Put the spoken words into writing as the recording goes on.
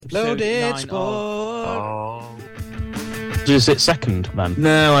episode Loaded 9 Sport. of... Does he sit second then?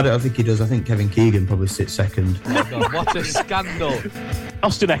 No, I don't think he does. I think Kevin Keegan probably sits second. Oh my God, what a scandal.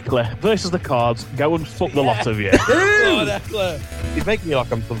 Austin Eckler versus the Cards. Go and fuck the lot of you. God, Eckler. He's making me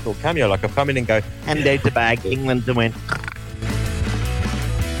like I'm some sort of cameo, like I've come in and go, Hand out the bag, England to win.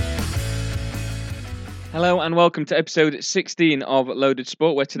 Hello and welcome to episode 16 of Loaded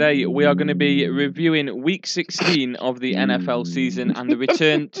Sport, where today we are going to be reviewing week 16 of the NFL season and the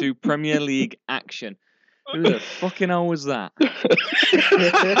return to Premier League action. Who the fucking hell was that?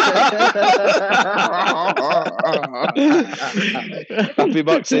 Happy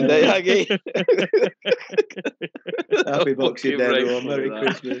Boxing Day, Aggie. Happy Boxing Day, everyone. Merry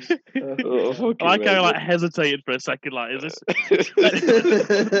Christmas. I like how I hesitated for a second. Like, is this?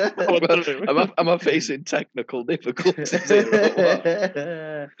 Am I facing technical difficulties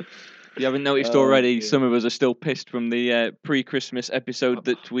here? You haven't noticed already, some of us are still pissed from the pre-Christmas episode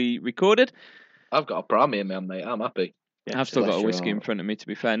that we recorded. I've got a pram here, man, mate. I'm happy. I've still got a whiskey in front of me, to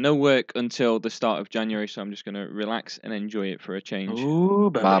be fair. No work until the start of January, so I'm just going to relax and enjoy it for a change. Ooh,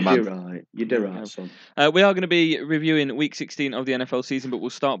 baby. You're right. You do right, son. We are going to be reviewing week 16 of the NFL season, but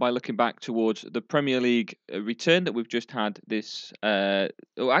we'll start by looking back towards the Premier League return that we've just had this...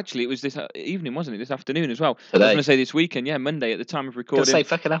 actually, it was this evening, wasn't it? This afternoon as well. Today. I was going to say this weekend, yeah, Monday at the time of recording. Say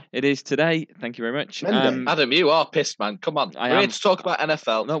fucking hell. It is today. Thank you very much. Adam, you are pissed, man. Come on. We're here to talk about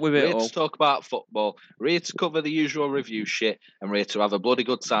NFL. Not with We're it here all. to talk about football. We're here to cover the usual review shit, and we're here to have a bloody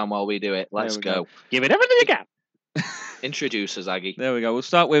good time while we do it. Let's There we go. Give it everything you got. Introduce us, Aggie. There we go. We'll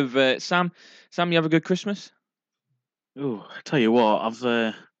start with Sam. Sam, you have a good Christmas? Ooh, I tell you what, I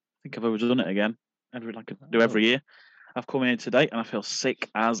think I've overdone it again. Like I do every year. I've come in today and I feel sick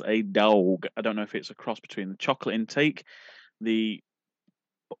as a dog. I don't know if it's a cross between the chocolate intake, the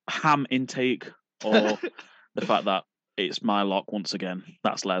ham intake, or the fact that it's my lock once again.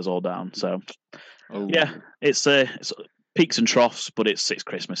 That's let us all down. So, yeah, it's peaks and troughs, but it's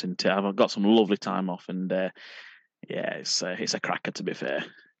Christmas, isn't it? I've got some lovely time off, and yeah, it's a cracker, to be fair.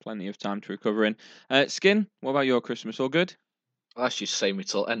 Plenty of time to recover in. Skin, what about your Christmas? All good? I asked you to say me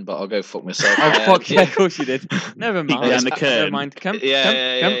till end, but I'll go fuck myself. Oh, fuck yeah, of course you did. Never mind. behind the curtain. Never mind. Kemp?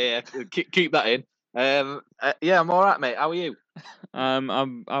 Yeah. Keep that in. Yeah, I'm all right, mate. How are you? I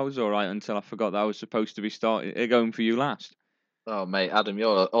was all right until I forgot that I was supposed to be going for you last. Oh, mate, Adam,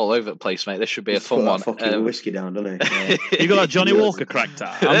 you're all over the place, mate. This should be a fun one. Fucking whiskey down, doesn't he? You got that Johnny Walker cracked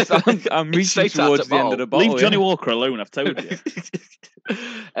out. I'm reaching Straight out towards the end of the bottle. Leave Johnny Walker alone, I've told you.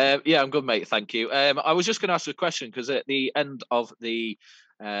 Yeah, I'm good, mate. Thank you. I was just going to ask you a question because at the end of the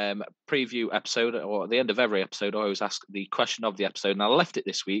preview episode, or at the end of every episode, I always ask the question of the episode, and I left it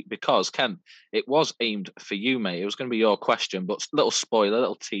this week because, Kemp, it was aimed for you, mate. It was going to be your question, but little spoiler,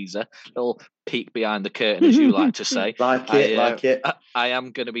 little teaser, little peek behind the curtain, as you like to say. Like it. I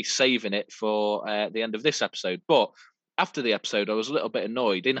am going to be saving it for the end of this episode, but after the episode, I was a little bit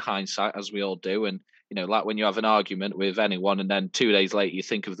annoyed in hindsight, as we all do, and like when you have an argument with anyone and then 2 days later you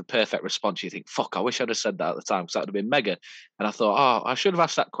think of the perfect response, you think, fuck, I wish I'd have said that at the time because that would have been mega. And I thought, I should have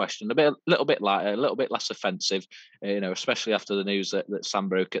asked that question a little bit lighter, a little bit less offensive, especially after the news that Sam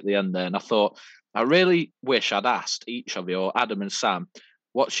broke at the end there. And I thought, I really wish I'd asked each of you, or Adam and Sam,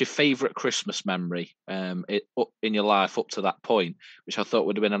 what's your favourite Christmas memory in your life up to that point, which I thought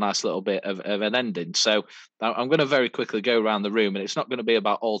would have been a nice little bit of an ending. So I'm going to very quickly go around the room, and it's not going to be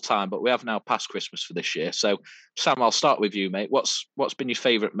about all time, but we have now passed Christmas for this year. So, Sam, I'll start with you, mate. What's been your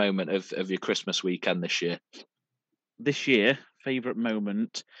favourite moment of your Christmas weekend this year? This year, favourite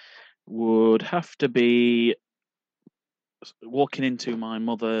moment would have to be walking into my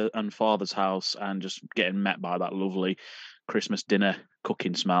mother and father's house and just getting met by that lovely Christmas dinner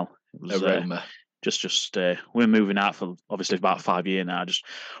cooking smell. It was, Aroma. We're moving out for obviously about 5 years now. Just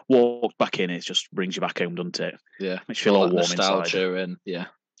walk back in, it just brings you back home, doesn't it? Yeah, Makes you feel all warm nostalgia inside. And yeah.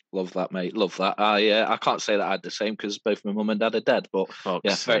 Love that, mate. Love that. I can't say that I had the same because both my mum and dad are dead. But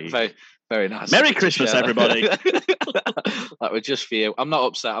yeah, very, very, very nice. Merry Christmas, everybody. That was just for you. I'm not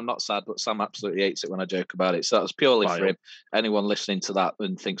upset. I'm not sad. But Sam absolutely hates it when I joke about it. So that was purely for him. Anyone listening to that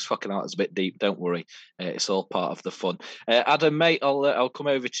and thinks fucking out, it's a bit deep. Don't worry. It's all part of the fun. Adam, mate, I'll come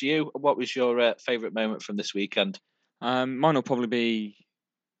over to you. What was your favourite moment from this weekend? Mine will probably be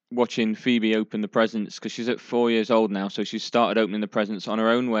watching Phoebe open the presents because she's at 4 years old now, so she's started opening the presents on her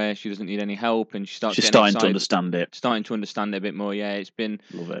own where she doesn't need any help, and she's starting to understand it. Starting to understand it a bit more. Yeah, it's been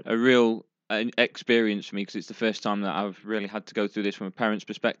a real experience for me because it's the first time that I've really had to go through this from a parent's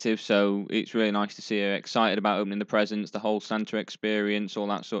perspective. So it's really nice to see her excited about opening the presents, the whole Santa experience, all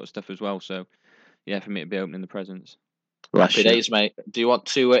that sort of stuff as well. So yeah, for me, it'd be opening the presents. Happy days, mate. Do you want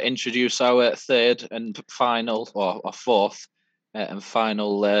to introduce our third and final or fourth and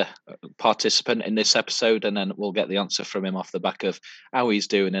final participant in this episode, and then we'll get the answer from him off the back of how he's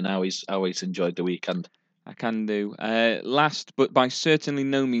doing and how he's enjoyed the weekend. I can do. Last, but by certainly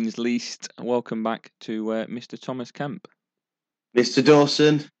no means least, welcome back to Mr. Thomas Kemp. Mr.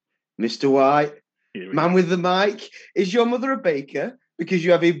 Dawson, Mr. White, man with the mic. Is your mother a baker? Because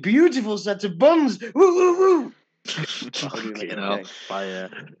you have a beautiful set of buns. Woo, woo, woo.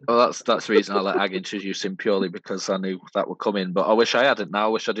 Well, that's the reason I let Ag introduce him, purely because I knew that would come in. But I wish I hadn't. Now I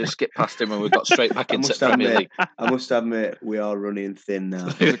wish I just skipped past him and we got straight back into Premier League. I must admit, we are running thin now.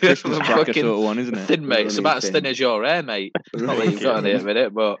 It's a Christmas cracker sort of one, isn't it? Thin, mate. It's about as thin as your hair, mate. I'll let you got on it a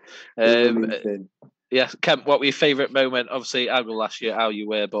minute, but yeah, Kemp, what were your favourite moment? Obviously, Ag will ask you how you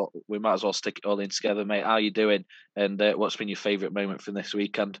were, but we might as well stick it all in together, mate. How you doing? And what's been your favourite moment from this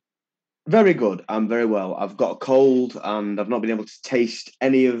weekend? Very good. I'm very well. I've got a cold and I've not been able to taste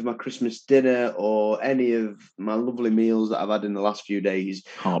any of my Christmas dinner or any of my lovely meals that I've had in the last few days,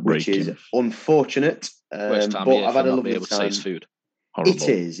 which is unfortunate. Worst time but of year I've had a not lovely be able time. to taste food. Horrible. It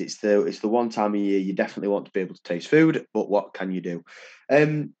is. It's the one time of year you definitely want to be able to taste food, but what can you do?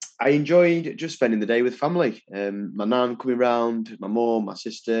 I enjoyed just spending the day with family. My nan coming round, my mum, my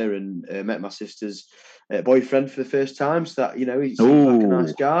sister, and met my sister's boyfriend for the first time. So that, he seems like a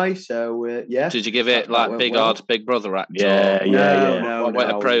nice guy. So yeah. Did you give it like big hard Big Brother act? Yeah. No,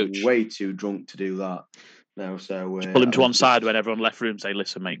 approach. Way too drunk to do that. No, so just pull him to one side when everyone left room. Say,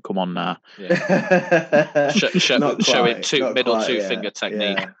 listen, mate, come on now. Yeah. show it two finger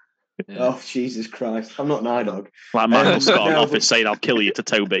technique. Yeah. Yeah. Oh, Jesus Christ. I'm not an eye dog. Like Michael Scott in Office saying, I'll kill you to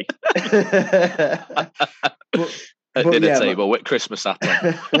Toby. At dinner table with Christmas hat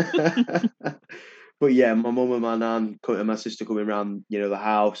on. But yeah, my mum and my nan and my sister coming around, the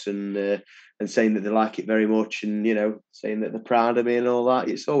house and saying that they like it very much and, saying that they're proud of me and all that.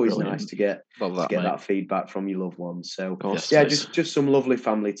 It's always nice to get that feedback from your loved ones. So just some lovely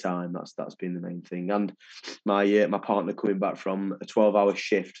family time. That's been the main thing. And my partner coming back from a 12-hour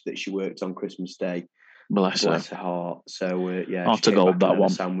shift that she worked on Christmas Day. Bless her heart. So heart to gold, that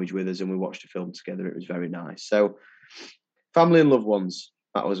one. A sandwich with us and we watched a film together. It was very nice. So family and loved ones.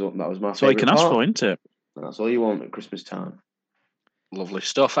 That was my favourite. That's all you can ask for, isn't it? That's all you want at Christmas time. Lovely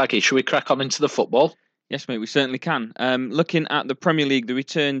stuff. Aggie, should we crack on into the football? Yes, mate, we certainly can. Looking at the Premier League, the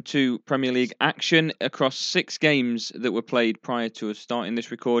return to Premier League action across 6 games that were played prior to us starting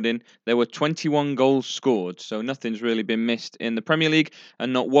this recording, there were 21 goals scored, so nothing's really been missed in the Premier League,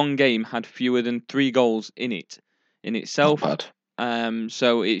 and not one game had fewer than 3 goals in itself. Not bad.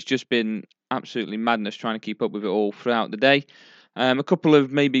 So it's just been absolutely madness trying to keep up with it all throughout the day. A couple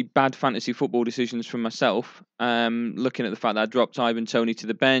of maybe bad fantasy football decisions from myself. Looking at the fact that I dropped Ivan Toney to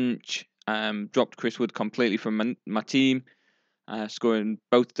the bench, dropped Chris Wood completely from my team, scoring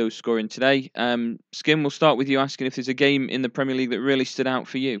today. Skim, we'll start with you asking if there's a game in the Premier League that really stood out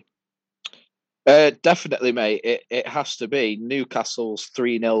for you. Definitely, mate. It has to be Newcastle's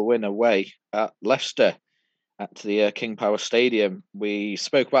 3-0 win away at Leicester at the King Power Stadium. We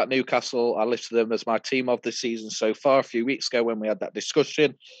spoke about Newcastle. I listed them as my team of the season so far a few weeks ago when we had that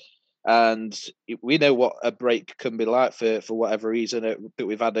discussion. And we know what a break can be like for whatever reason that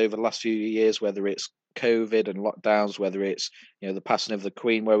we've had over the last few years, whether it's COVID and lockdowns, whether it's the passing of the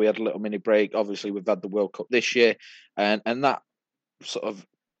Queen where we had a little mini break. Obviously, we've had the World Cup this year. And that sort of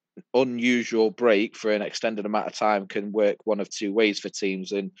unusual break for an extended amount of time can work one of two ways for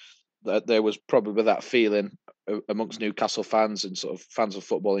teams. And there was probably that feeling amongst Newcastle fans and sort of fans of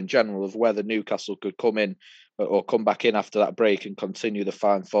football in general of whether Newcastle could come in or come back in after that break and continue the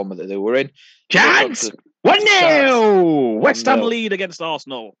fine form that they were in. Chance! 1-0! West Ham lead against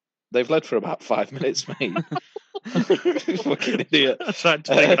Arsenal. They've led for about 5 minutes, mate. Fucking idiot. I tried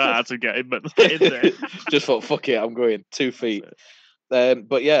to figure out how to get him, but just thought, fuck it, I'm going 2 feet.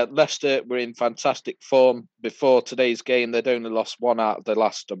 But yeah, Leicester were in fantastic form before today's game. They'd only lost 1 out of the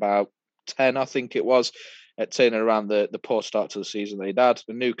last about 10, I think it was, at turning around the poor start to the season they'd had.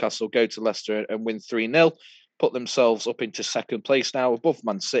 And Newcastle go to Leicester and win 3-0, put themselves up into second place now above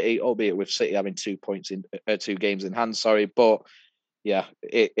Man City, albeit with City having 2 points in 2 games in hand. But yeah,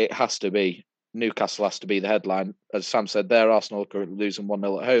 it has to be. Newcastle has to be the headline. As Sam said there, Arsenal are currently losing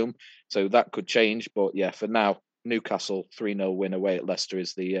 1-0 at home, so that could change. But yeah, for now, Newcastle 3-0 win away at Leicester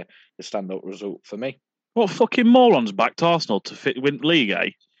is the stand-up result for me. What fucking morons backed Arsenal to win league, eh?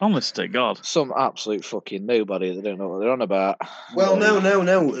 Honest to God. Some absolute fucking nobody. They don't know what they're on about. Well,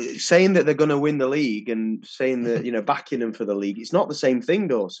 no. Saying that they're going to win the league and saying that, backing them for the league, it's not the same thing,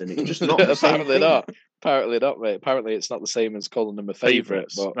 Dawson. It's just not the same Apparently thing. not. Apparently not, mate. Apparently it's not the same as calling them a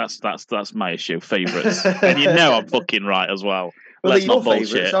favourite. But That's my issue, favourites. And I'm fucking right as well. Well, let's they're not your bullshit.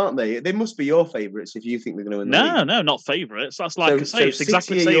 favourites, aren't they? They must be your favourites if you think they're going to win the league. No, not favourites. That's like I say. It's City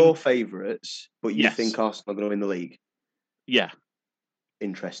exactly the are same. your favourites, but you think Arsenal are going to win the league. Yeah.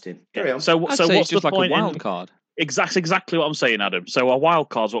 Interesting. Yeah. So what's just the like point a wild card? Exactly what I'm saying, Adam. So a wild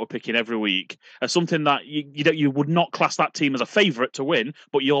card's what we're picking every week as something that you would not class that team as a favourite to win,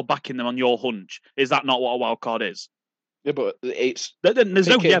 but you're backing them on your hunch. Is that not what a wild card is? Yeah, but it's there's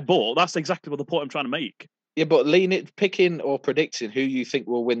no yeah, but that's exactly what the point I'm trying to make. Yeah, but picking or predicting who you think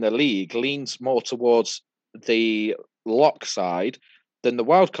will win the league leans more towards the lock side than the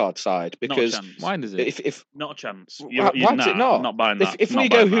wildcard side, because why does it? If not a chance, why does it not? I'm not buying that. If we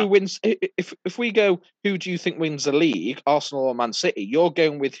go who wins, if we go who do you think wins the league, Arsenal or Man City, you're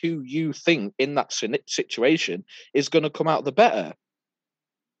going with who you think in that situation is going to come out the better.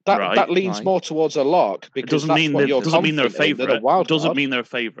 That leans more towards a lock, because doesn't mean they're a favourite. Doesn't mean they're a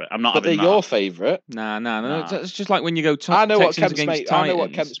favourite. I'm not. But they're your favourite. No. It's just like when you go. I know what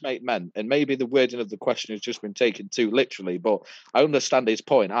Kemp's mate meant, and maybe the wording of the question has just been taken too literally. But I understand his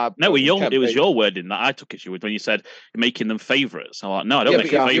point. It was your wording that I took issue with when you said you're making them favourites. I'm like, no, I don't make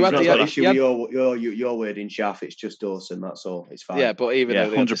them favourites. You had the issue with your wording, Shaff. It's just Dawson. That's all. It's fine. Yeah, but even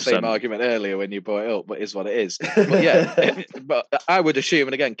though they had the same argument earlier when you brought it up, but it is what it is. But yeah, but I would assume,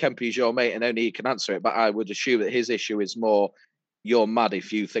 and again, Kempy's your mate and only he can answer it, but I would assume that his issue is more you're mad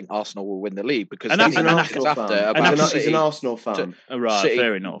if you think Arsenal will win the league, because he's an Arsenal fan. Right,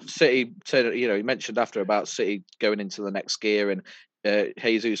 fair enough. City, he mentioned after about City going into the next gear and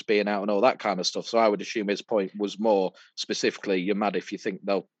Jesus being out and all that kind of stuff. So I would assume his point was more specifically you're mad if you think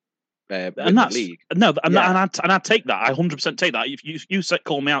they'll win the league. No, and I take that. I 100% take that. If you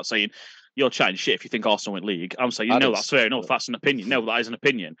call me out saying you're chatting shit if you think Arsenal win league, I'm saying, that's fair enough. That's an opinion. No, that is an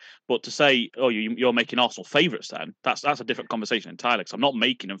opinion. But to say, you're making Arsenal favourites, then that's a different conversation entirely. Because I'm not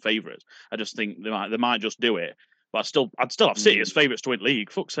making them favourites. I just think they might just do it. But I'd still have City as favourites to win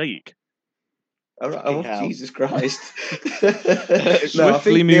league. Fuck's sake. All right, Jesus Christ.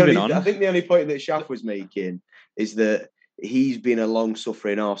 Swiftly moving on. I think the only point that Shaff was making is that he's been a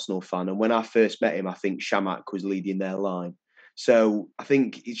long-suffering Arsenal fan, and when I first met him, I think Shamak was leading their line. So I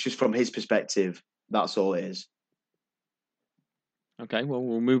think it's just from his perspective, that's all it is. Okay, well,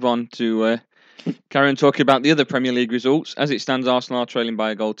 we'll move on to carry on talking about the other Premier League results. As it stands, Arsenal are trailing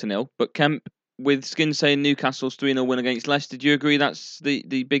by 1-0. But Kemp, with Skin saying Newcastle's 3-0 win against Leicester, do you agree that's the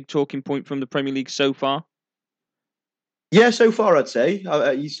big talking point from the Premier League so far? Yeah, so far I'd say.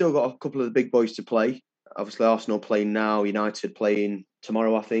 You still got a couple of the big boys to play. Obviously, Arsenal playing now, United playing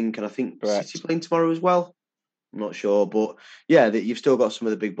tomorrow, I think. And I think City playing tomorrow as well. I'm not sure, but yeah, you've still got some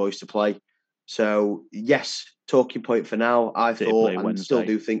of the big boys to play. So yes, talking point for now. I thought and still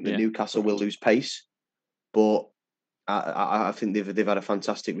do think that Newcastle will lose pace, but I think they've had a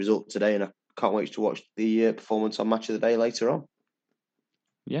fantastic result today, and I can't wait to watch the performance on Match of the Day later on.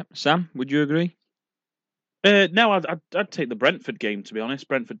 Yeah, Sam, would you agree? No, I'd take the Brentford game, to be honest.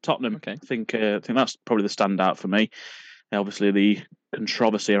 Brentford Tottenham. Okay. I think that's probably the standout for me. Obviously, the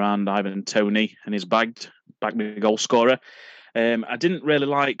controversy around Ivan Toney and his bagged goal scorer. I didn't really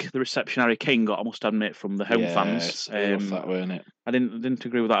like the reception Harry Kane got, I must admit, from the home fans. That, weren't it? I didn't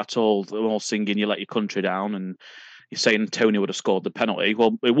agree with that at all. They were all singing "You let your country down," and you're saying Toney would have scored the penalty.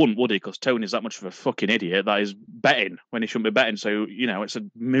 Well, it wouldn't, would he? Because Toney's that much of a fucking idiot that is betting when he shouldn't be betting. So it's a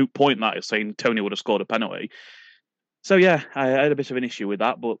moot point that is saying Toney would have scored a penalty. So yeah, I had a bit of an issue with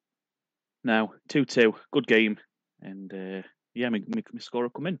that, but no, 2-2, good game, and my scorer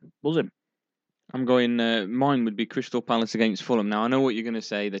come in, buzz him. I'm going, mine would be Crystal Palace against Fulham. Now, I know what you're going to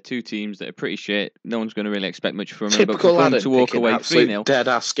say. They're two teams that are pretty shit. No one's going to really expect much from them. But for Fulham to walk away 3-0.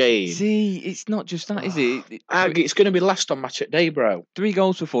 Dead-ass game. See, it's not just that, is it? It's going to be last on Match at Day, bro. 3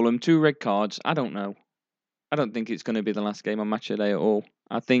 goals for Fulham, 2 red cards. I don't know. I don't think it's going to be the last game on Match at Day at all.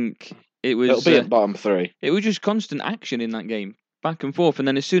 I think it'll be at bottom 3. It was just constant action in that game. Back and forth, and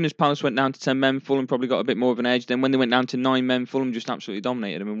then as soon as Palace went down to 10 men, Fulham probably got a bit more of an edge. Then when they went down to 9 men, Fulham just absolutely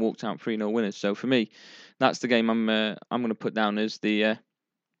dominated them and walked out 3-0 winners. So for me, that's the game I'm going to put down as the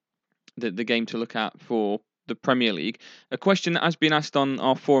game to look at for the Premier League. A question that has been asked on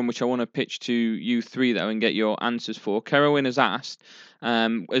our forum, which I want to pitch to you three though and get your answers for. Kerowin has asked,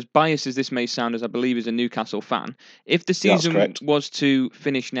 as biased as this may sound, as I believe is a Newcastle fan, if the season was to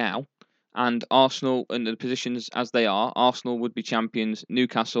finish now, and Arsenal, and the positions as they are, Arsenal would be champions,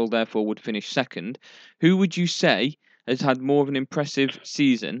 Newcastle therefore would finish second. Who would you say has had more of an impressive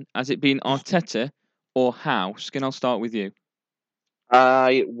season? Has it been Arteta or Howe? Skin, I'll start with you.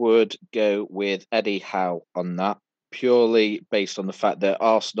 I would go with Eddie Howe on that, purely based on the fact that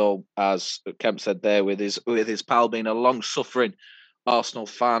Arsenal, as Kemp said there, with his pal being a long-suffering Arsenal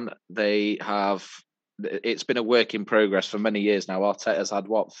fan, they have it's been a work in progress for many years now. Arteta's had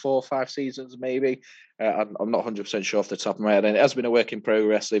 4 or 5 seasons, maybe. I'm not 100% sure off the top of my head, and it has been a work in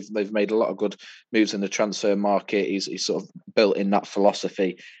progress. They've made a lot of good moves in the transfer market. He's sort of built in that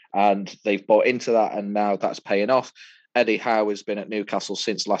philosophy, and they've bought into that, and now that's paying off. Eddie Howe has been at Newcastle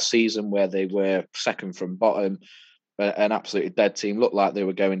since last season, where they were second from bottom, an absolutely dead team, looked like they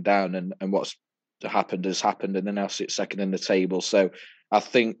were going down, and what's happened has happened, and they now sit second in the table. So I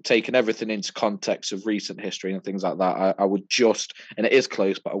think, taking everything into context of recent history and things like that, I would just, and it is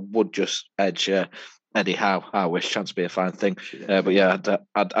close, but I would just edge Eddie Howe. I wish chance to be a fine thing, but yeah,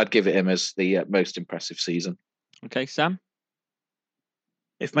 I'd give it him as the most impressive season. Okay, Sam.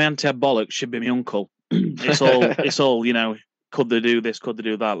 If my auntie had bollocks, she'd be my uncle. It's all could they do this? Could they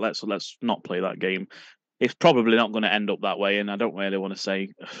do that? Let's not play that game. It's probably not going to end up that way, and I don't really want to say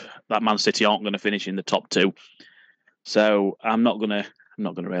that Man City aren't going to finish in the top 2. So I'm not going to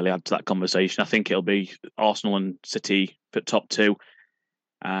really add to that conversation. I think it'll be Arsenal and City for top 2,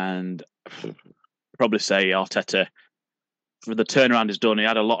 and probably say Arteta, for the turnaround he's done. He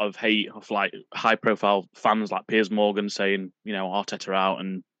had a lot of hate of like high-profile fans like Piers Morgan saying, Arteta out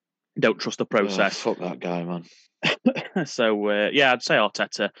and don't trust the process. Fuck that guy, man. So I'd say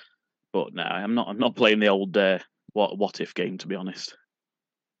Arteta, but no, I'm not playing the old what if game, to be honest.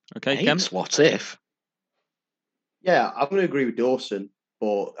 Okay, Kemp. What if? Yeah, I'm going to agree with Dawson,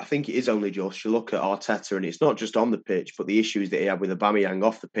 but I think it is only just. You look at Arteta, and it's not just on the pitch, but the issues that he had with Aubameyang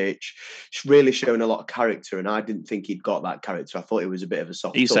off the pitch. It's really showing a lot of character, and I didn't think he'd got that character. I thought it was a bit of a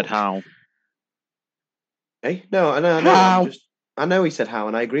soft touch. Said how? Hey, no, I know. I know he said how,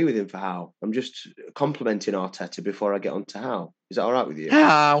 and I agree with him for how. I'm just complimenting Arteta before I get on to how. Is that all right with you?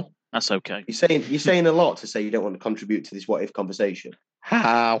 How? That's okay. You're saying a lot to say you don't want to contribute to this what if conversation.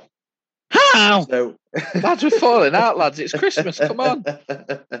 How? So lads, we're falling out, lads. It's Christmas. Come on.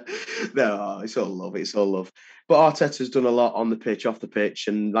 No, it's all love. It's all love. But Arteta's done a lot on the pitch, off the pitch,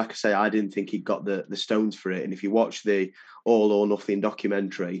 and like I say, I didn't think he'd got the stones for it. And if you watch the All or Nothing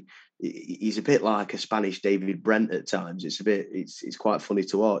documentary, he's a bit like a Spanish David Brent at times. It's quite funny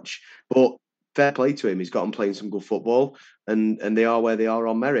to watch. But fair play to him. He's got them playing some good football, and they are where they are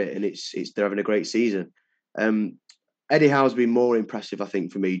on merit, and they're having a great season. Eddie Howe's been more impressive, I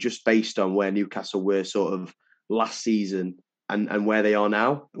think, for me, just based on where Newcastle were sort of last season and where they are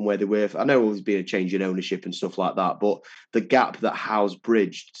now and where they were. I know there's been a change in ownership and stuff like that, but the gap that Howe's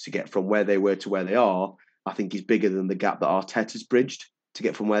bridged to get from where they were to where they are, I think is bigger than the gap that Arteta's bridged to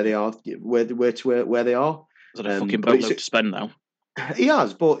get from where they are, where they were to where they are. Is that a fucking boatload to spend now? He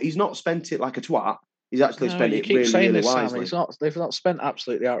has, but he's not spent it like a twat. He's actually spent it really wisely. They've not spent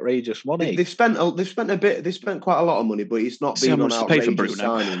absolutely outrageous money. They've spent a bit. They've spent quite a lot of money, but it's not been on outrageous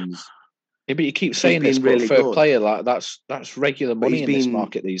signings. Yeah, but you keep saying this, but for a player like that's regular money in this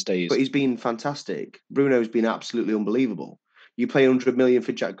market these days. But he's been fantastic. Bruno's been absolutely unbelievable. You pay 100 million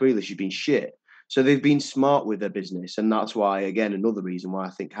for Jack Grealish, you've been shit. So they've been smart with their business, and that's why, again, another reason why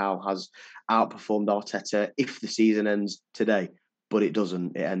I think Howe has outperformed Arteta if the season ends today. But it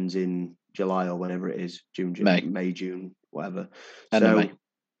doesn't. It ends in July or whenever it is, May, June, whatever. May.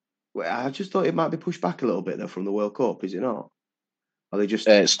 I just thought it might be pushed back a little bit though from the World Cup. Is it not? Are they just?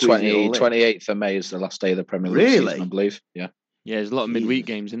 It's 28th of May is the last day of the Premier League season, I believe. Yeah. Yeah, there's a lot of midweek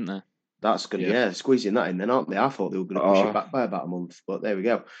games, isn't there? That's good. Yeah, squeezing that in then, aren't they? I thought they were going to push it back by about a month, but there we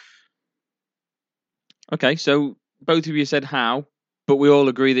go. Okay, so both of you said how, but we all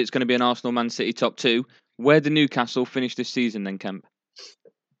agree that it's going to be an Arsenal Man City top 2. Where do Newcastle finish this season then, Kemp?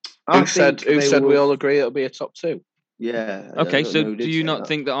 Who said we all agree it'll be a top 2? Yeah. Okay, so do you not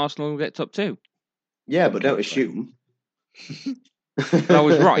think that Arsenal will get top 2? Yeah, but don't assume. I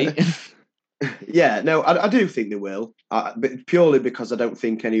was right. Yeah, no, I do think they will, but purely because I don't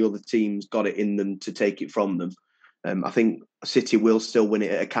think any other teams got it in them to take it from them. I think City will still win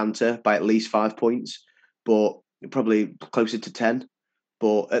it at a canter by at least 5 points, but probably closer to 10.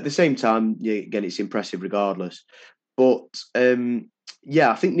 But at the same time, again, it's impressive regardless. But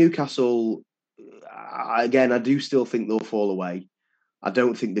I think Newcastle, again, I do still think they'll fall away. I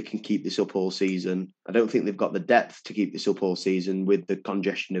don't think they can keep this up all season. I don't think they've got the depth to keep this up all season with the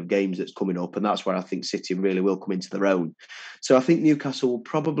congestion of games that's coming up. And that's where I think City really will come into their own. So I think Newcastle will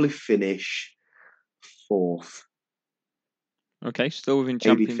probably finish 4th. Okay, still within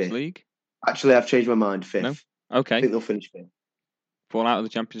Champions League. Actually, I've changed my mind. 5th. No? Okay. I think they'll finish 5th. Fall out of the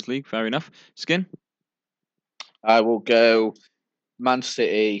Champions League, fair enough. Skin? I will go Man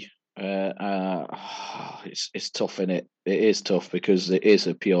City. It's tough, innit? It is tough because it is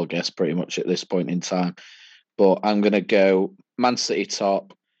a pure guess pretty much at this point in time. But I'm going to go Man City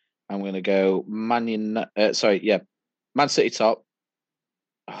top. I'm going to go Man City top.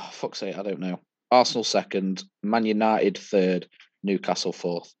 Oh, fuck's sake, I don't know. Arsenal second, Man United third, Newcastle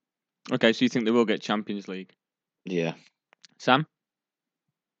fourth. Okay, so you think they will get Champions League? Yeah. Sam?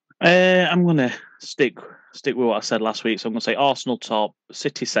 I'm going to stick with what I said last week. So I'm going to say Arsenal top,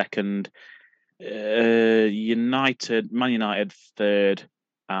 City second, Man United third,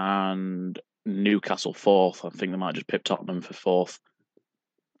 and Newcastle fourth. I think they might just pip Tottenham for fourth.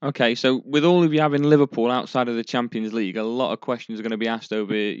 Okay, so with all of you having Liverpool outside of the Champions League, a lot of questions are going to be asked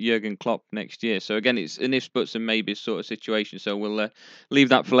over Jurgen Klopp next year. So again, it's an ifs, buts and maybes sort of situation. So we'll leave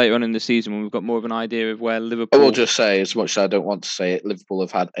that for later on in the season when we've got more of an idea of where Liverpool... I will just say, as much as I don't want to say it, Liverpool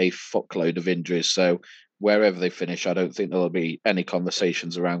have had a fuckload of injuries. So wherever they finish, I don't think there'll be any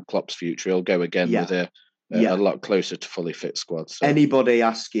conversations around Klopp's future. He'll go again with a lot closer to fully fit squad. So. Anybody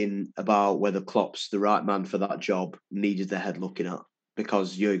asking about whether Klopp's the right man for that job needed their head looking at,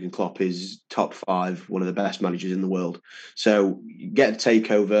 because Jurgen Klopp is top 5, one of the best managers in the world. So get a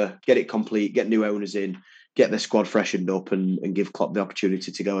takeover, get it complete, get new owners in, get their squad freshened up and give Klopp the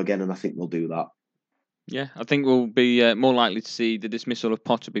opportunity to go again. And I think we'll do that. Yeah, I think we'll be more likely to see the dismissal of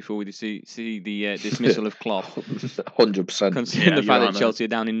Potter before we see the dismissal of Klopp. 100%. Considering the fact that Chelsea are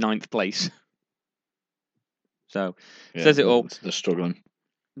down in 9th place. So, says it all. They're struggling.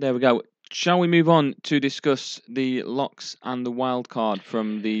 There we go. Shall we move on to discuss the locks and the wild card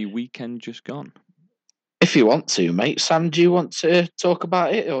from the weekend just gone? If you want to, mate. Sam, do you want to talk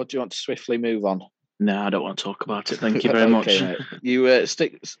about it, or do you want to swiftly move on? No, I don't want to talk about it. Thank you very much. Mate. You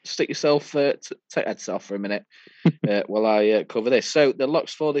stick yourself, take heads off for a minute while I cover this. So the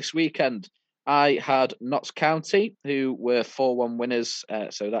locks for this weekend, I had Notts County, who were 4-1 winners.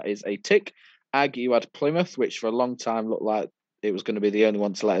 So that is a tick. Ag, you had Plymouth, which for a long time looked like it was going to be the only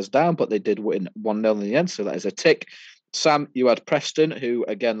one to let us down, but they did win 1-0 in the end, so that is a tick. Sam, you had Preston, who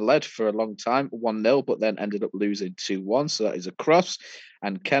again led for a long time, 1-0, but then ended up losing 2-1, so that is a cross.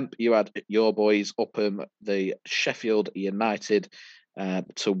 And Kemp, you had your boys Upham, the Sheffield United,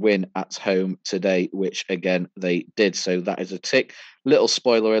 to win at home today, which again they did, so that is a tick. Little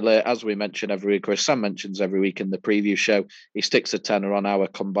spoiler alert, as we mention every week, or as Sam mentions every week in the preview show, he sticks a tenner on our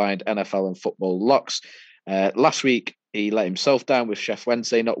combined NFL and football locks. Last week, he let himself down with Chef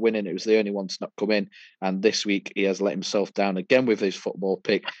Wednesday not winning. It was the only one to not come in. And this week, he has let himself down again with his football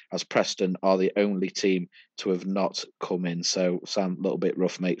pick, as Preston are the only team to have not come in. So, Sam, a little bit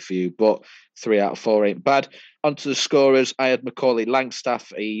rough, mate, for you. But 3 out of 4 ain't bad. Onto the scorers, I had Macaulay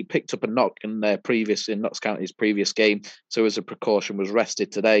Langstaff. He picked up a knock in Notts County's previous game. So, as a precaution, was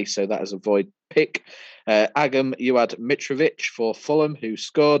rested today. So, that is a void pick. Agam, you had Mitrovic for Fulham, who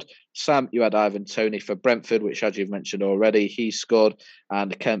scored. Sam, you had Ivan Toney for Brentford, which, as you've mentioned already, he scored.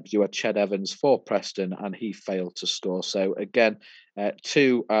 And Kemp, you had Ched Evans for Preston, and he failed to score. So, again,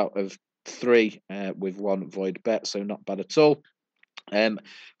 2 out of 3 with 1 void bet, so not bad at all.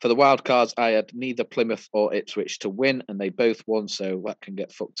 For the wild cards, I had neither Plymouth or Ipswich to win, and they both won, so that can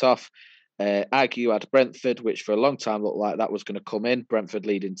get fucked off. Ag, you had Brentford, which for a long time looked like that was going to come in. Brentford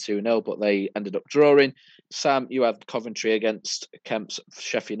leading 2-0, but they ended up drawing. Sam, you had Coventry against Kemp's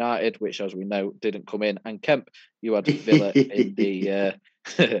Sheffield United, which, as we know, didn't come in. And Kemp, you had Villa in the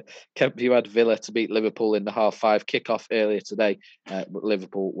Kemp, you had Villa to beat Liverpool in the 5:30 kickoff earlier today, but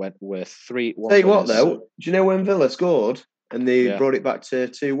Liverpool were 3-1. Tell you what, though, do you know when Villa scored and they brought it back to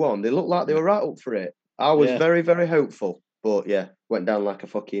 2-1? They looked like they were right up for it. I was very, very hopeful. But went down like a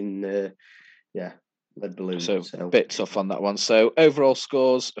fucking lead balloon. So a bit tough on that one. So overall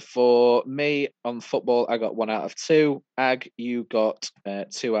scores for me on football, I got 1 out of 2. Ag, you got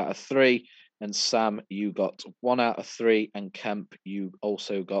 2 out of 3, and Sam, you got 1 out of 3, and Kemp, you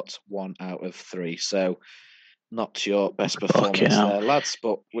also got 1 out of 3. So not your best performance there, lads,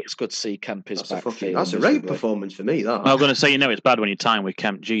 but it's good to see Kemp is back. That's a great performance for me, that. I was going to say, it's bad when you're tying with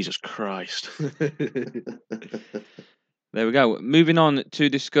Kemp. Jesus Christ. There we go. Moving on to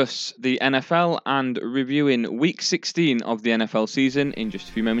discuss the NFL and reviewing Week 16 of the NFL season in just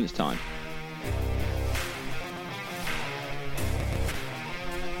a few moments' time.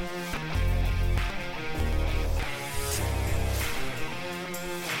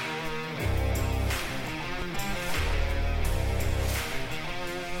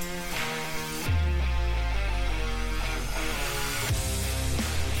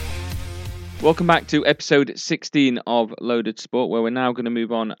 Welcome back to episode 16 of Loaded Sport, where we're now going to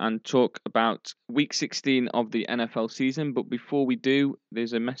move on and talk about week 16 of the NFL season. But before we do,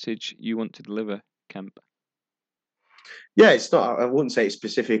 there's a message you want to deliver, Kemp. Yeah, it's not, I wouldn't say it's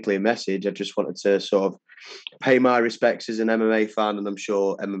specifically a message. I just wanted to sort of pay my respects as an MMA fan, and I'm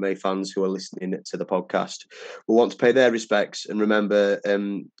sure MMA fans who are listening to the podcast will want to pay their respects and remember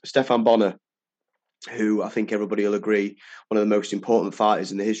Stefan Bonner who I think everybody will agree, one of the most important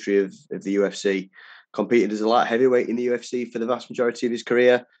fighters in the history of the UFC, competed as a light heavyweight in the UFC for the vast majority of his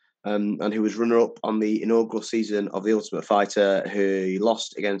career. And who was runner-up on the inaugural season of The Ultimate Fighter, who he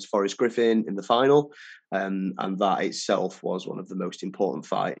lost against Forrest Griffin in the final. And that itself was one of the most important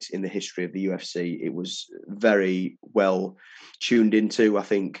fights in the history of the UFC. It was very well tuned into. I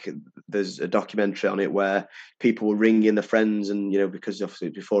think there's a documentary on it where people were ringing their friends, and because obviously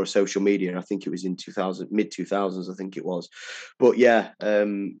before social media, I think it was in mid 2000s, I think it was. But yeah,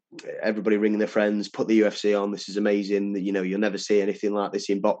 everybody ringing their friends, put the UFC on. This is amazing. You'll never see anything like this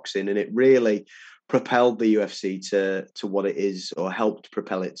in boxing, and it really propelled the UFC to what it is, or helped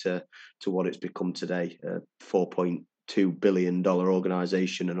propel it to what it's become today, a $4.2 billion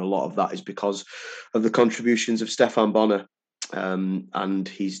organization. And a lot of that is because of the contributions of Stefan Bonner. And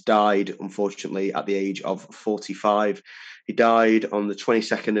he's died, unfortunately, at the age of 45. He died on the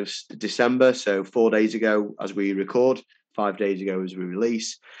 22nd of December, so 4 days ago as we record, 5 days ago as we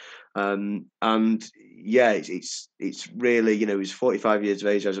release. And yeah, it's really, he's 45 years of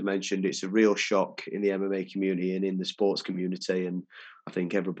age, as I mentioned. It's a real shock in the MMA community and in the sports community, and I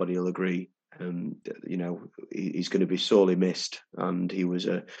think everybody will agree. He's going to be sorely missed, and he was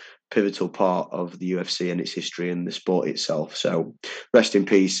a pivotal part of the UFC and its history and the sport itself. So rest in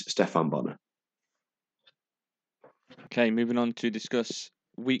peace, Stefan Bonner. Okay, moving on to discuss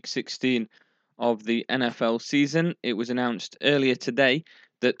week 16 of the NFL season. It was announced earlier today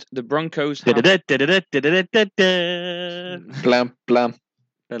that the Broncos have... Blam, blam.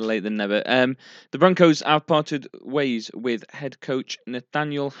 Better late than never. The Broncos have parted ways with head coach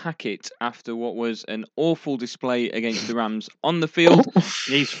Nathaniel Hackett after what was an awful display against the Rams on the field.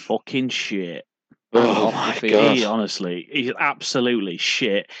 He's fucking shit. Oh my God. He's absolutely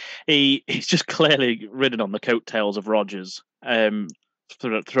shit. He's just clearly ridden on the coattails of Rodgers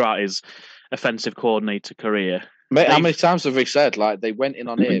throughout his offensive coordinator career. Mate, how many times have we said they went in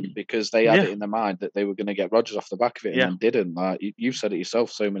on him because they had it in their mind that they were going to get Rodgers off the back of it and then didn't? You've said it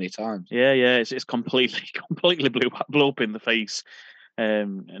yourself so many times. Yeah, it's completely blew up in the face,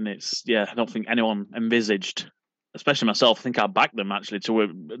 and I don't think anyone envisaged, especially myself. I think I backed them actually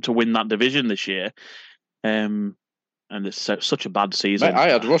to win that division this year, and it's such a bad season. Mate, I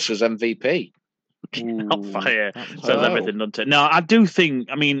had Russ as MVP. Not fire. Says everything, doesn't it? No, I do think.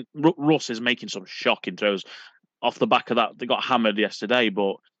 I mean, Russ is making some shocking throws. Off the back of that, they got hammered yesterday,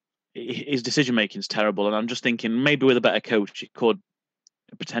 but his decision making is terrible. And I'm just thinking maybe with a better coach, he could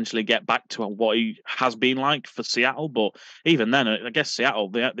potentially get back to what he has been like for Seattle. But even then, I guess Seattle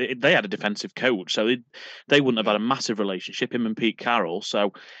they had a defensive coach, so they wouldn't have had a massive relationship, him and Pete Carroll.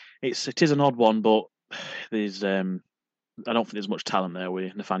 So it is an odd one, but there's I don't think there's much talent there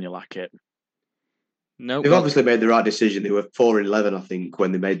with Nathaniel Hackett. No, they've obviously made the right decision. They were 4-11, I think,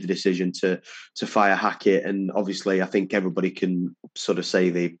 when they made the decision to fire Hackett, and obviously, I think everybody can sort of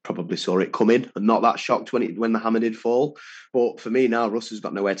say they probably saw it coming and not that shocked when the hammer did fall. But for me now, Russ has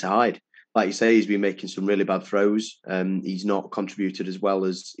got nowhere to hide. Like you say, he's been making some really bad throws. He's not contributed as well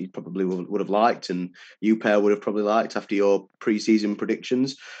as he probably would have liked, and you pair would have probably liked after your pre-season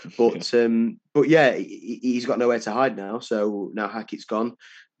predictions. But yeah, he's got nowhere to hide now. So now Hackett's gone.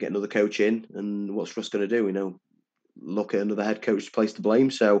 Get another coach in, and what's Russ going to do? Look at another head coach to place the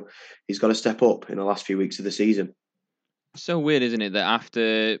blame. So he's got to step up in the last few weeks of the season. So weird, isn't it, that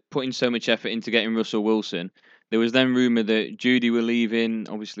after putting so much effort into getting Russell Wilson, there was then rumour that Judy were leaving,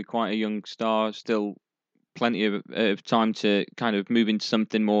 obviously quite a young star, still plenty of time to kind of move into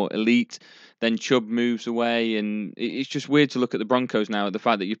something more elite. Then Chubb moves away, and it's just weird to look at the Broncos now, at the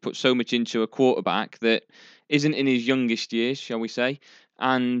fact that you've put so much into a quarterback that isn't in his youngest years, shall we say.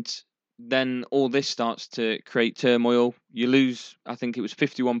 And then all this starts to create turmoil. You lose, I think it was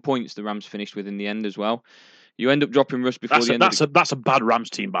 51 points the Rams finished with in the end as well. You end up dropping Russ before the end. That's a bad Rams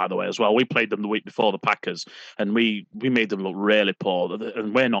team, by the way, as well. We played them the week before the Packers, and we made them look really poor,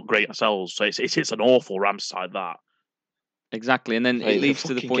 and we're not great ourselves. So it's an awful Rams side, that. Exactly, and then it leads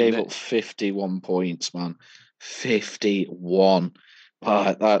to the point gave up 51 points, man. 51.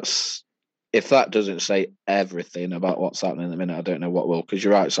 That's... If that doesn't say everything about what's happening in the minute, I don't know what will. Because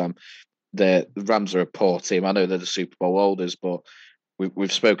you're right, Sam. The Rams are a poor team. I know they're the Super Bowl holders, but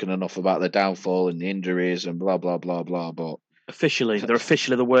we've spoken enough about the downfall and the injuries and blah blah blah blah. But they're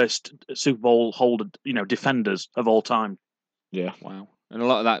officially the worst Super Bowl holder, defenders of all time. Yeah, wow. And a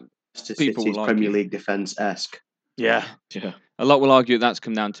lot of that people will Premier League defense-esque. Yeah. A lot will argue that's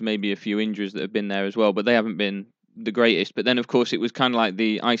come down to maybe a few injuries that have been there as well, but they haven't been the greatest. But then, of course, it was kind of like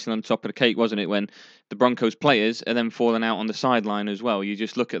the icing on top of the cake, wasn't it, when the Broncos players are then falling out on the sideline as well. You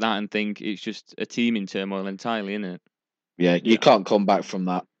just look at that and think it's just a team in turmoil entirely, isn't it? Yeah, you can't come back from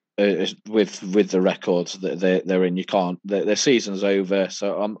that with the records that they're in. You can't. Their season's over,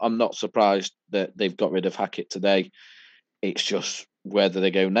 so I'm not surprised that they've got rid of Hackett today. It's just whether they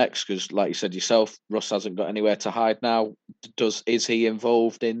go next, because like you said yourself, Russ hasn't got anywhere to hide now. Is he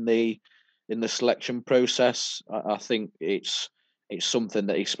involved in the selection process? I think it's something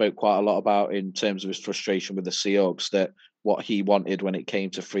that he spoke quite a lot about in terms of his frustration with the Seahawks, that what he wanted when it came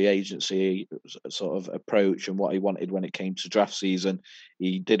to free agency sort of approach and what he wanted when it came to draft season,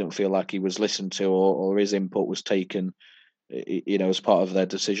 he didn't feel like he was listened to or his input was taken, as part of their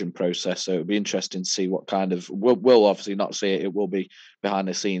decision process. So it'll be interesting to see what kind of, we'll obviously not see it, it will be behind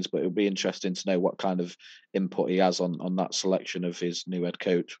the scenes, but it'll be interesting to know what kind of input he has on that selection of his new head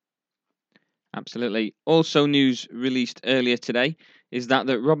coach. Absolutely. Also, news released earlier today is that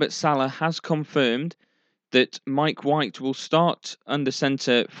Robert Saleh has confirmed that Mike White will start under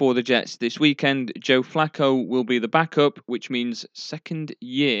centre for the Jets this weekend. Joe Flacco will be the backup, which means second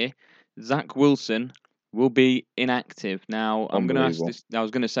year Zach Wilson will be inactive. Now, I'm going to ask this. I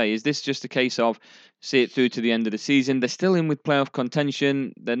was going to say, is this just a case of see it through to the end of the season? They're still in with playoff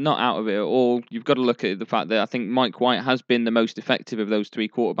contention. They're not out of it at all. You've got to look at the fact that I think Mike White has been the most effective of those three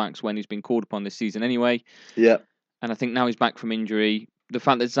quarterbacks when he's been called upon this season anyway. Yeah. And I think now he's back from injury. The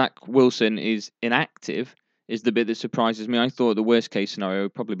fact that Zach Wilson is inactive is the bit that surprises me. I thought the worst case scenario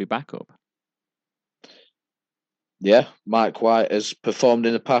would probably be backup. Yeah, Mike White has performed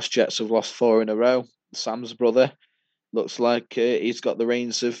in the past. Jets have lost 4 in a row. Sam's brother looks like he's got the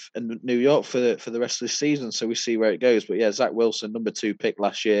reins of New York for the rest of the season. So we see where it goes. But yeah, Zach Wilson, number 2 pick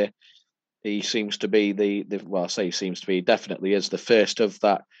last year. He seems to be well, I say he seems to be, definitely is the first of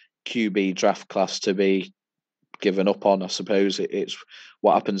that QB draft class to be given up on. I suppose it's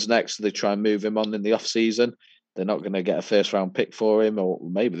what happens next. They try and move him on in the off season. They're not going to get a first round pick for him, or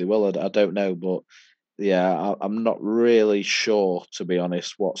maybe they will. I don't know, but yeah, I'm not really sure, to be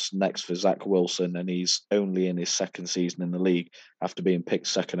honest, what's next for Zach Wilson, and he's only in his second season in the league after being picked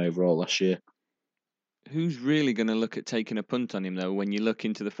 2nd overall last year. Who's really going to look at taking a punt on him, though, when you look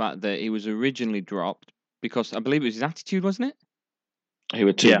into the fact that he was originally dropped because I believe it was his attitude, wasn't it? He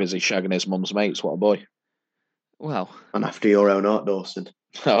was too busy shagging his mum's mates. What a boy. Well, and after your own heart, Dawson.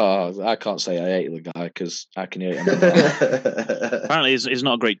 Oh, I can't say I hate the guy because I can hate him. Apparently, he's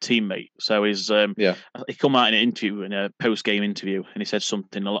not a great teammate. So he come out in an interview, in a post-game interview, and he said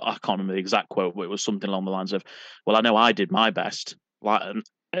something. I can't remember the exact quote, but it was something along the lines of, "Well, I know I did my best."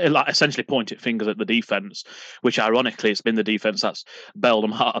 Like essentially pointed fingers at the defense, which ironically, it's been the defense that's bailed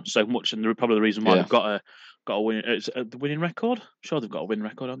them out so much, and probably the reason why they've got a win. It's the winning record. I'm sure they've got a win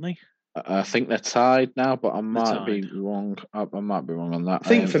record, haven't they? I think they're tied now, but I might be wrong. I might be wrong on that. I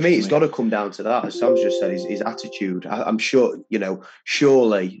think for me, it's got to come down to that. As Sam's just said, his attitude. I'm sure,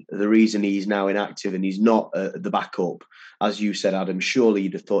 surely the reason he's now inactive and he's not the backup, as you said, Adam, surely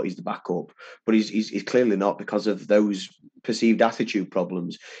you'd have thought he's the backup, but he's clearly not because of those perceived attitude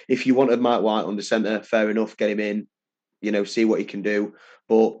problems. If you wanted Mike White under centre, fair enough, get him in, see what he can do.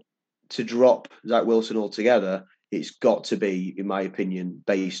 But to drop Zach Wilson altogether, it's got to be, in my opinion,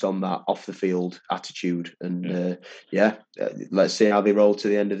 based on that off the field attitude. And let's see how they roll to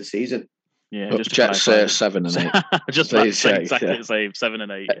the end of the season. Yeah, just Jets 7 and 8. Just exactly the same, 7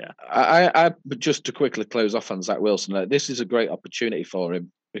 and 8. Yeah. I just to quickly close off on Zach Wilson, this is a great opportunity for him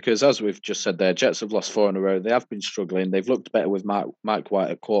because, as we've just said there, Jets have lost 4 in a row. They have been struggling. They've looked better with Mike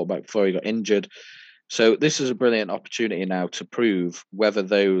White at quarterback before he got injured. So this is a brilliant opportunity now to prove whether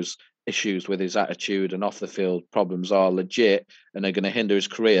those issues with his attitude and off the field problems are legit and are going to hinder his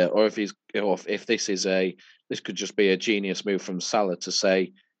career, or if this could just be a genius move from Saleh to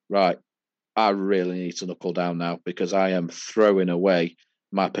say, right, I really need to knuckle down now because I am throwing away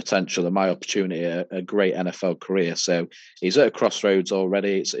my potential and my opportunity at a great NFL career. So he's at a crossroads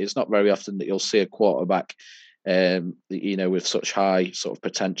already. It's not very often that you'll see a quarterback with such high sort of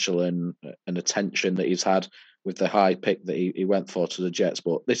potential and attention that he's had with the high pick that he went for to the Jets.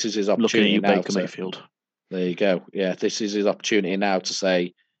 But this is his opportunity now. Baker Mayfield. There you go. Yeah, this is his opportunity now to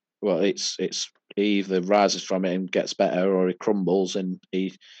say, well, it's he either rises from it and gets better, or he crumbles and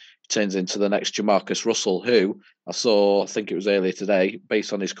he turns into the next Jamarcus Russell, who I think it was earlier today,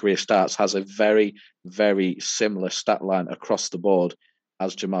 based on his career stats, has a very, very similar stat line across the board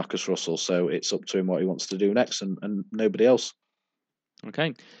as Jamarcus Russell. So it's up to him what he wants to do next and nobody else.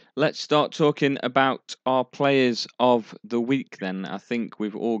 Okay, let's start talking about our players of the week then. I think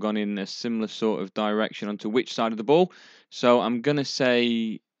we've all gone in a similar sort of direction onto which side of the ball. So I'm going to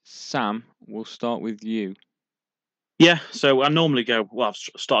say, Sam, we'll start with you. Yeah, so I normally go, I've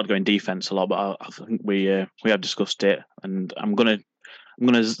started going defense a lot, but I think we have discussed it, and I'm going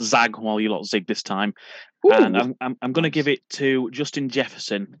to zag while you lot zig this time. Ooh. And I'm going to give it to Justin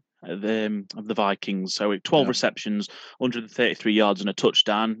Jefferson. of the Vikings. So 12 receptions, 133 yards and a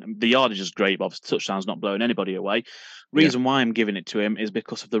touchdown. The yardage is great, but obviously the touchdown's not blowing anybody away. Reason why I'm giving it to him is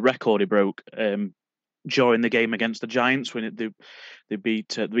because of the record he broke during the game against the Giants when they beat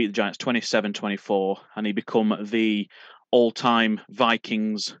the Giants 27-24, and he become the all-time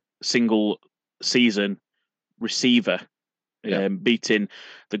Vikings single season receiver, beating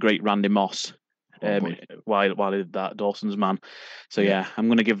the great Randy Moss. While he did that, Dawson's man. So I'm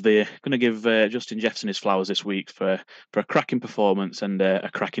going to give Justin Jefferson his flowers this week for a cracking performance and a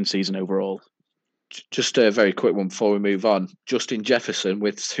cracking season overall. Just a very quick one before we move on. Justin Jefferson,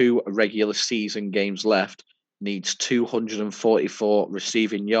 with 2 regular season games left, needs 244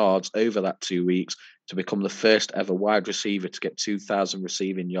 receiving yards over that 2 weeks to become the first ever wide receiver to get 2,000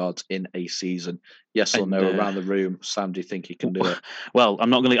 receiving yards in a season. Yes or no around the room? Sam, do you think he can do it? Well, I'm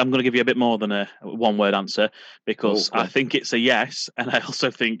going to give you a bit more than a one-word answer because I think it's a yes, and I also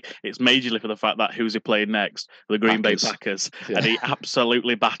think it's majorly for the fact that who's he playing next? The Green Bay Packers. And he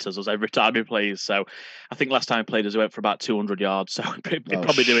absolutely batters us every time he plays. So I think last time he played us, he went for about 200 yards. So he'll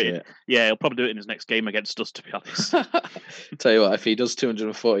probably do it. He'll probably do it in his next game against us, to be honest. Tell you what, if he does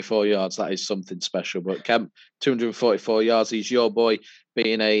 244 yards, that is something special. But Kemp, 244 yards, he's your boy.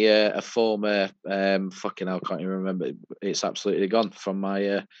 Being a former fucking hell, I can't even remember. It's absolutely gone from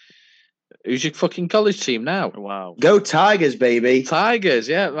my. Who's your fucking college team now? Wow, go Tigers, baby! Tigers,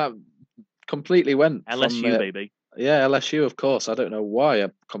 yeah, that completely went LSU, baby. Yeah, LSU, of course. I don't know why I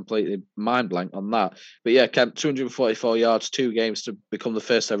completely mind blank on that, but yeah, Kemp, 244 yards, 2 games to become the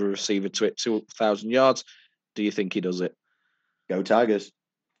first ever receiver to hit 2,000 yards. Do you think he does it? Go Tigers!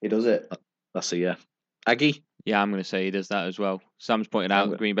 He does it. That's a yeah. Aggie. Yeah, I'm going to say he does that as well. Sam's pointed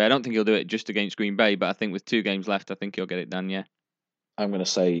out Green Bay. I don't think he'll do it just against Green Bay, but I think with 2 games left, I think he'll get it done, yeah. I'm going to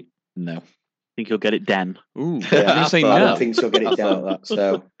say no. I think he'll get it done. Ooh, yeah, I'm going to say no. I don't think he'll get it down like that,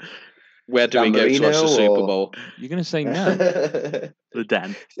 so... Where do we go to watch the Super Bowl? You're going to say no. The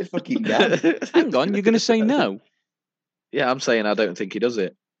Den. It's a fucking Den. Hang on, you're going to say no? Yeah, I'm saying I don't think he does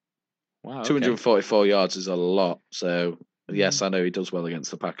it. Wow, 244 yards is a lot, so yes, I know he does well against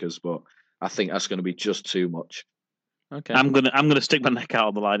the Packers, but I think that's going to be just too much. Okay. I'm gonna stick my neck out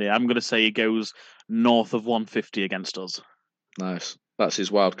on the line here. I'm gonna say he goes north of 150 against us. Nice. That's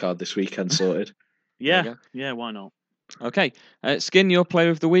his wild card this weekend sorted. Yeah, why not? Okay. Skin, your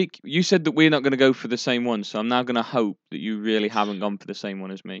player of the week. You said that we're not going to go for the same one, so I'm now going to hope that you really haven't gone for the same one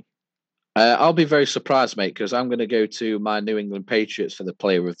as me. I'll be very surprised, mate, because I'm going to go to my New England Patriots for the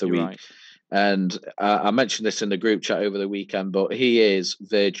player of the week. Right. And I mentioned this in the group chat over the weekend, but he is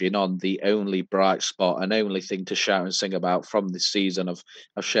verging on the only bright spot and only thing to shout and sing about from this season.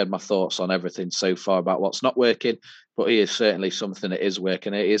 I've shared my thoughts on everything so far about what's not working, but he is certainly something that is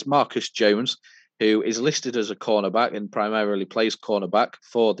working. It is Marcus Jones, who is listed as a cornerback and primarily plays cornerback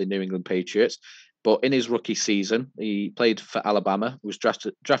for the New England Patriots. But in his rookie season, he played for Alabama, was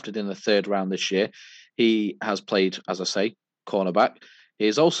drafted in the 3rd round this year. He has played, as I say, cornerback. He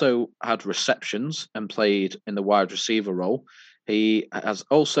has also had receptions and played in the wide receiver role. He has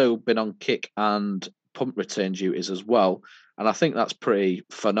also been on kick and punt return duties as well. And I think that's pretty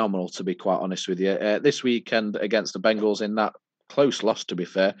phenomenal, to be quite honest with you. This weekend against the Bengals, in that close loss, to be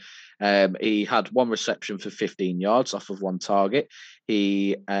fair, he had 1 reception for 15 yards off of 1 target.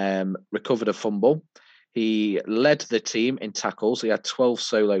 He recovered a fumble. He led the team in tackles. He had 12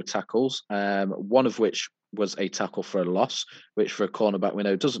 solo tackles, one of which was a tackle for a loss, which for a cornerback we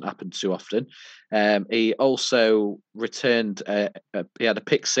know doesn't happen too often. He also returned, he had a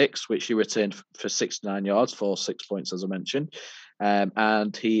pick 6, which he returned for 69 yards for 6 points, as I mentioned.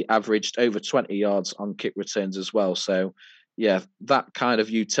 And he averaged over 20 yards on kick returns as well. So, yeah, that kind of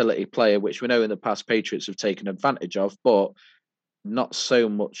utility player, which we know in the past Patriots have taken advantage of, but not so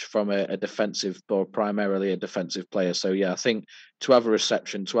much from a defensive or primarily a defensive player. So, yeah, I think to have a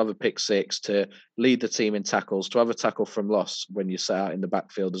reception, to have a pick 6, to lead the team in tackles, to have a tackle from loss when you set out in the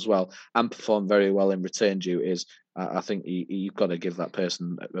backfield as well, and perform very well in return duties, I think you've got to give that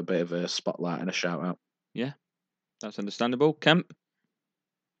person a bit of a spotlight and a shout out. Yeah, that's understandable. Kemp?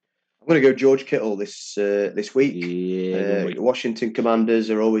 I'm going to go George Kittle this week. Yeah, Washington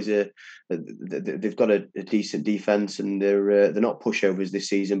Commanders are always they've got a decent defense, and they're not pushovers this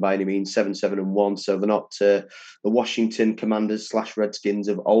season by any means. 7-7-1, so they're not the Washington Commanders / Redskins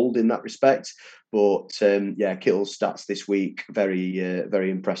of old in that respect. But Kittle's stats this week very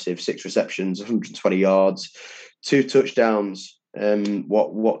impressive. 6 receptions, 120 yards, 2 touchdowns.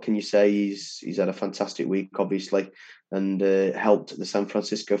 What can you say? He's had a fantastic week, obviously, and helped the San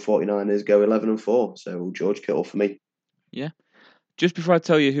Francisco 49ers go 11-4. So George Kittle for me. Yeah. Just before I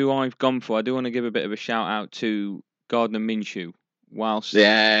tell you who I've gone for, I do want to give a bit of a shout out to Gardner Minshew whilst...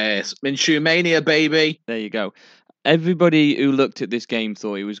 Yes, Minshew Mania, baby. There you go. Everybody who looked at this game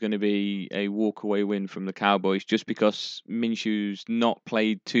thought it was going to be a walk-away win from the Cowboys just because Minshew's not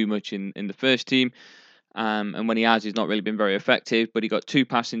played too much in the first team. And when he has, he's not really been very effective. But he got 2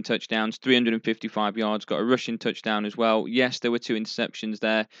 passing touchdowns, 355 yards, got a rushing touchdown as well. Yes, there were 2 interceptions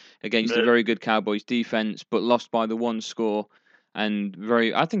there against a very good Cowboys defense, but lost by the 1 score. And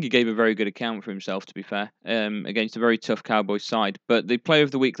I think he gave a very good account for himself, to be fair, against a very tough Cowboys side. But the player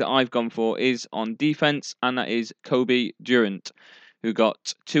of the week that I've gone for is on defense, and that is Kobe Durant, who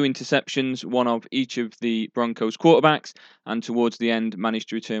got 2 interceptions, one of each of the Broncos quarterbacks, and towards the end managed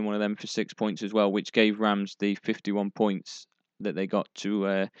to return one of them for 6 points as well, which gave Rams the 51 points that they got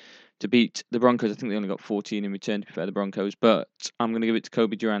to beat the Broncos. I think they only got 14 in return, to be fair, the Broncos. But I'm going to give it to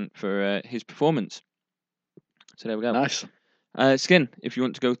Kobe Durant for his performance. So there we go. Nice. Skin, if you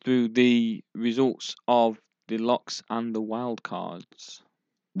want to go through the results of the locks and the wild cards.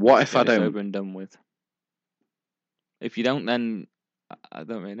 What if I don't? Over and done with. If you don't, then I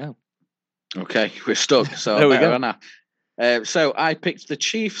don't really know. Okay, we're stuck. So there we go. Now. So I picked the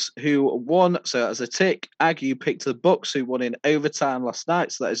Chiefs, who won. So as a tick. Ag, you picked the Bucks, who won in overtime last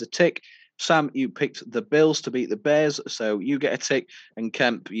night. So that is a tick. Sam, you picked the Bills to beat the Bears, so you get a tick. And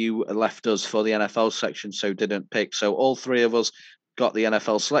Kemp, you left us for the NFL section, so didn't pick. So all 3 of us got the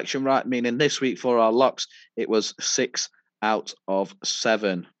NFL selection right, meaning this week for our locks, it was 6 out of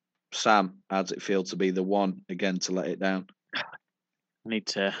 7. Sam, how does it feel to be the one again to let it down? I need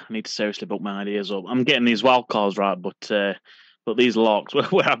to seriously book my ideas up. I'm getting these wild cards right, but these locks,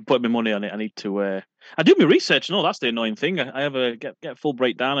 where I've put my money on it, I need to. I do my research and all. That's the annoying thing. I have a get a full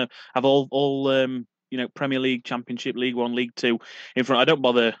breakdown. I have all Premier League, Championship, League 1, League 2 in front. I don't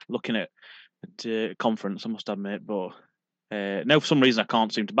bother looking at conference, I must admit. But no, for some reason I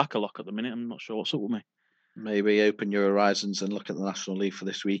can't seem to back a lock at the minute. I'm not sure what's up with me. Maybe open your horizons and look at the National League for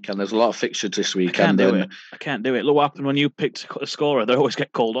this weekend. There's a lot of fixtures this weekend. I can't do it. Look what happened when you picked a scorer. They always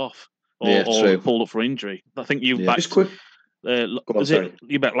get called off or pulled up for injury. I think you've backed. Just quick.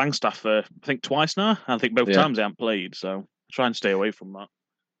 You bet Langstaff, I think twice now. I think both times they haven't played, so try and stay away from that.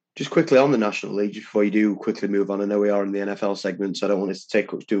 Just quickly on the National League, just before you do quickly move on, I know we are in the NFL segment, so I don't want this to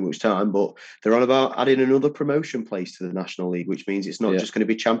take up too much time, but they're on about adding another promotion place to the National League, which means it's not just going to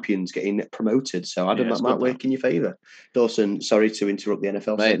be champions getting promoted. So Adam, that might work in your favour. Dawson, sorry to interrupt the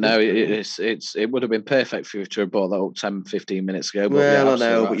NFL segment. No, it would have been perfect for you to have brought that up 10, 15 minutes ago. But I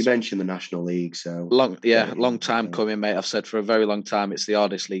know, but you mentioned the National League, so... Long time coming, mate. I've said for a very long time it's the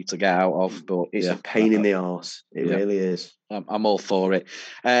hardest league to get out of, but... It's a pain in the arse. It really is. I'm all for it.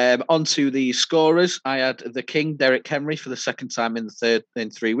 On to the scorers. I had the King, Derrick Henry, for the second time in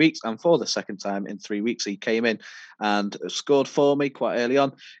 3 weeks, and for the second time in 3 weeks, he came in and scored for me quite early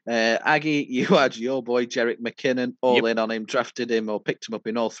on. Aggie, you had your boy Jerick McKinnon in on him, drafted him or picked him up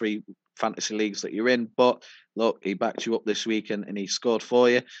in all 3 fantasy leagues that you're in. But look, he backed you up this week and he scored for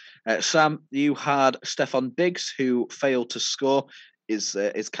you. Sam, you had Stephon Diggs, who failed to score.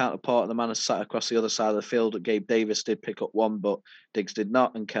 His counterpart, the man who sat across the other side of the field, Gabe Davis did pick up 1, but Diggs did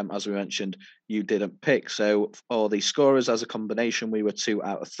not. And Kemp, as we mentioned, you didn't pick. So for the scorers as a combination, we were 2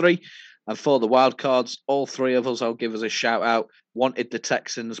 out of 3. And for the wild cards, all 3 of us, I'll give us a shout out, wanted the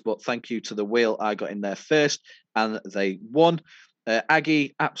Texans, but thank you to the wheel, I got in there first, and they won.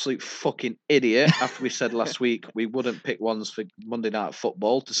 Aggie, absolute fucking idiot. After we said last week we wouldn't pick ones for Monday Night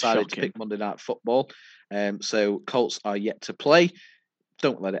Football, decided to pick Monday Night Football. So Colts are yet to play.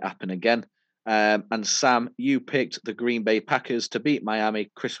 Don't let it happen again. And Sam, you picked the Green Bay Packers to beat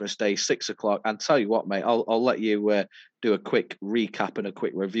Miami Christmas Day, 6:00. And tell you what, mate, I'll let you do a quick recap and a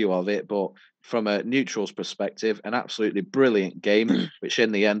quick review of it. But from a neutral's perspective, an absolutely brilliant game, which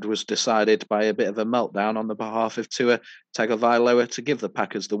in the end was decided by a bit of a meltdown on the behalf of Tua Tagovailoa to give the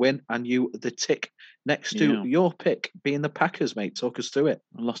Packers the win. And you, the tick next to your pick, being the Packers, mate. Talk us through it.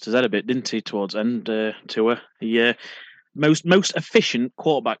 Lost his head a bit, didn't he, towards end, Tua? He most efficient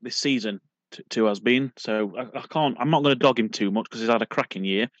quarterback this season. Tua has been, so I'm not going to dog him too much because he's had a cracking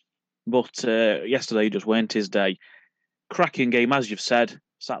year. But yesterday just weren't his day. Cracking game, as you've said.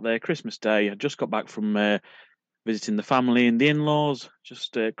 Sat there Christmas Day. I just got back from visiting the family and the in-laws.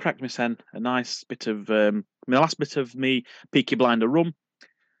 Just cracked myself a nice bit of the last bit of me Peaky Blinder rum.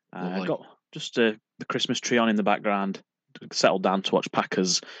 Got just the Christmas tree on in the background. Settled down to watch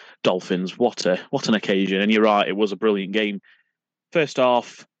Packers Dolphins. What an occasion! And you're right, it was a brilliant game. First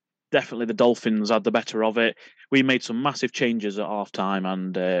half, definitely the Dolphins had the better of it. We made some massive changes at half time,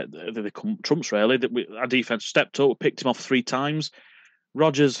 and they come trumps really. Our defense stepped up, picked him off 3 times.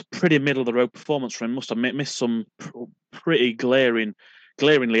 Rodgers, pretty middle of the road performance for him. Must have missed some pretty glaringly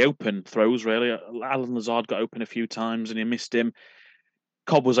open throws. Really, Alan Lazard got open a few times, and he missed him.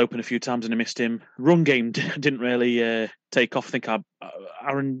 Cobb was open a few times and I missed him. Run game didn't really take off. I think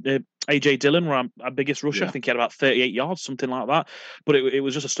AJ Dillon were our biggest rusher. I think he had about 38 yards, something like that. But it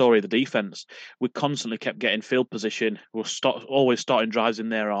was just a story of the defense. We constantly kept getting field position. We were always starting drives in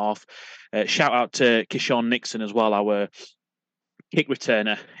their half. Shout out to Keyshawn Nixon as well, our kick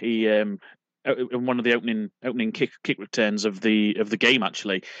returner. He in one of the opening kick returns of the game,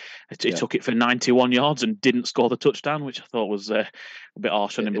 actually, he took it for 91 yards and didn't score the touchdown, which I thought was a bit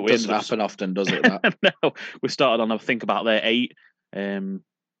harsh on him. It doesn't happen often, does it? That? No, we started on I think about their 8, and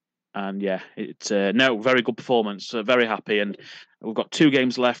yeah, it's no, very good performance. Very happy, and we've got 2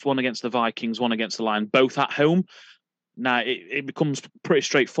 games left: one against the Vikings, one against the Lions, both at home. Now it becomes pretty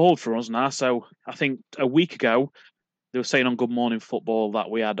straightforward for us now. So I think a week ago, they were saying on Good Morning Football that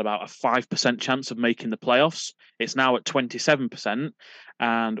we had about a 5% chance of making the playoffs. It's now at 27%,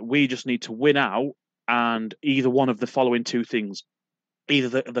 and we just need to win out and either one of the following 2 things.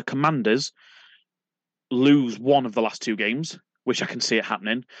 Either the Commanders lose one of the last 2 games, which I can see it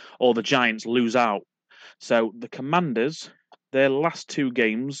happening, or the Giants lose out. So the Commanders, their last 2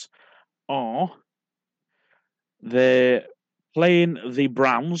 games are they're playing the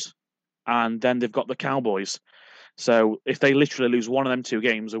Browns, and then they've got the Cowboys. So if they literally lose one of them 2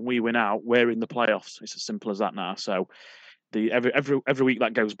 games and we win out, we're in the playoffs. It's as simple as that now. So every week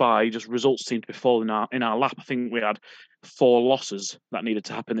that goes by, just results seem to be falling in our lap. I think we had 4 losses that needed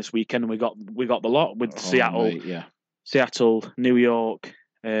to happen this weekend, and we got the lot with Seattle, New York,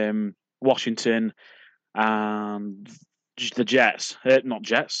 Washington, and the Jets. Not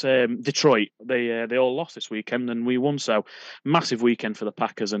Jets. Detroit. They all lost this weekend, and we won. So massive weekend for the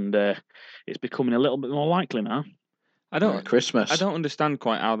Packers, and it's becoming a little bit more likely now. I don't Christmas. I don't understand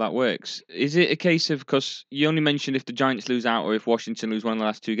quite how that works. Is it a case of, because you only mentioned if the Giants lose out or if Washington lose one of the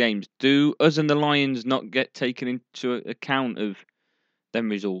last 2 games, do us and the Lions not get taken into account of them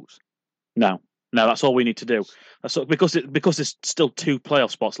results? No, that's all we need to do. That's because there's still 2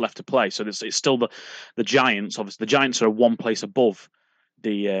 playoff spots left to play. So it's still the Giants. Obviously, the Giants are 1 place above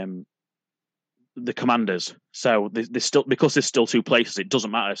the Commanders. So there's still, because there's still 2 places, it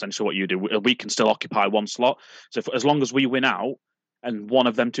doesn't matter essentially what you do. We can still occupy 1 slot. So as long as we win out and one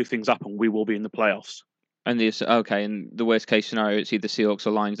of them 2 things happen, we will be in the playoffs. And and the worst case scenario, it's either Seahawks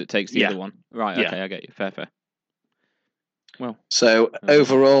or Lions that takes the other one. Right, okay, I get you. Fair. Well, so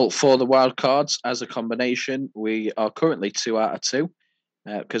overall for the wild cards as a combination, we are currently 2 out of 2.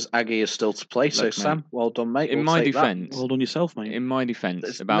 Because Aggie is still to play. So, Sam, well done, mate. In my defence, well done yourself, mate. In my defence,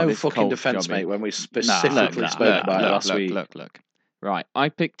 there's about no this fucking defence, mate. When we specifically spoke about it last week. Look. Right, I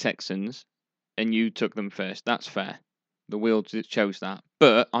picked Texans, and you took them first. That's fair. The wheel chose that,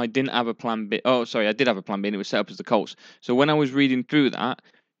 but I didn't have a plan B. Oh, sorry, I did have a plan B, and it was set up as the Colts. So when I was reading through that,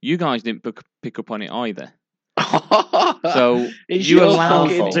 you guys didn't pick up on it either. So you allow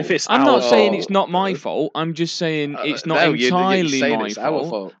it. I'm not saying it's not my fault. I'm just saying it's not entirely my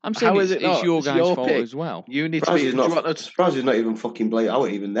fault. I'm saying it's your guys' fault as well. You need to be. I'm surprised he's not even fucking blaming. I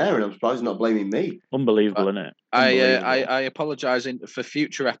wasn't even there, and I'm surprised he's not blaming me. Unbelievable, isn't it? I apologise for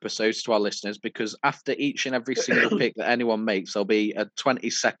future episodes to our listeners, because after each and every single pick that anyone makes, there'll be a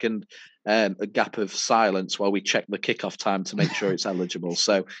 20-second a gap of silence while we check the kickoff time to make sure it's eligible.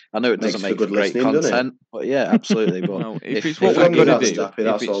 So I know it doesn't make for great content, but yeah, absolutely. But no, if it's what we've got to do,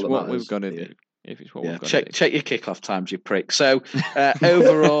 if it's what we've got to do, if it's what we've got to do, check your kickoff times, you prick. So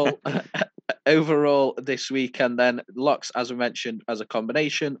overall this weekend, then locks, as we mentioned, as a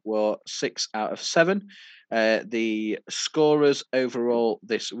combination, were 6 out of 7. The scorers overall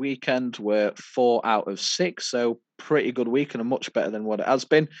this weekend were 4 out of 6, so pretty good week and much better than what it has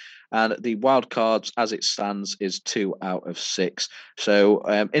been. And the wild cards, as it stands, is 2 out of 6. So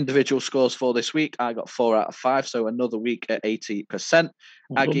individual scores for this week, I got 4 out of 5, so another week at 80%.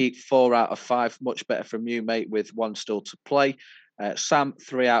 Aggie, 4 out of 5, much better from you, mate, with 1 still to play. Sam,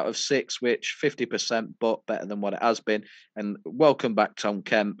 3 out of 6, which 50%, but better than what it has been. And welcome back, Tom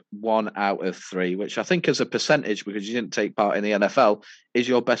Kemp, 1 out of 3, which I think as a percentage, because you didn't take part in the NFL, is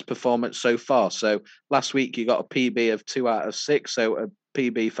your best performance so far. So last week you got a PB of 2 out of 6, so a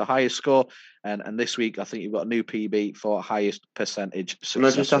PB for highest score. And this week I think you've got a new PB for highest percentage success. Can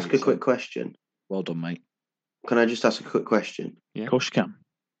I just ask a quick question? Well done, mate. Can I just ask a quick question? Yeah. Of course you can.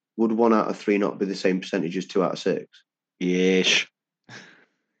 Would 1 out of 3 not be the same percentage as 2 out of 6? Yes.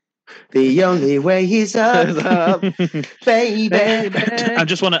 The only way is up, baby. I'm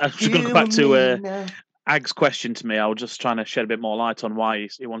just going to go back to Ag's question to me, I was just trying to shed a bit more light on why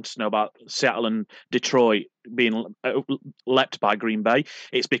he wants to know about Seattle and Detroit being leapt by Green Bay.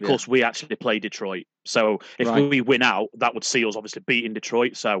 It's because we actually play Detroit. So if we win out, that would see us obviously beating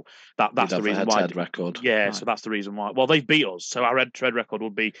Detroit. So that's the reason why. Record. Yeah, so that's the reason why. Well, they've beat us, so our head record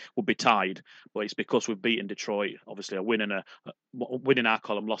would be tied. But it's because we've beaten Detroit. Obviously, a win in our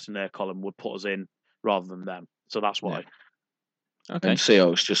column, loss in their column would put us in rather than them. So that's why. Yeah. Okay. And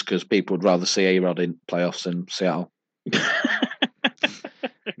Seahawks just because people would rather see A-Rod in playoffs than Seattle.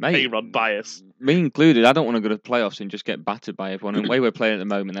 Mate, A-Rod bias. Me included. I don't want to go to playoffs and just get battered by everyone. And the way we're playing at the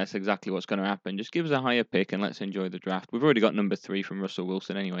moment, that's exactly what's going to happen. Just give us a higher pick and let's enjoy the draft. We've already got number 3 from Russell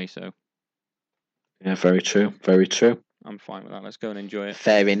Wilson anyway, so. Yeah, very true. Very true. I'm fine with that. Let's go and enjoy it.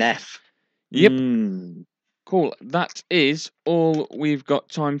 Fair enough. Yep. Cool. That is all we've got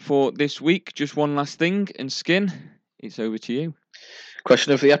time for this week. Just one last thing, and Skin, it's over to you.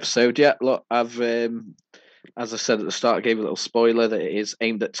 Question of the episode. Yeah, look, I've, as I said at the start, I gave a little spoiler that it is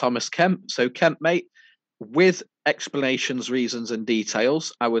aimed at Thomas Kemp. So, Kemp, mate, with explanations, reasons, and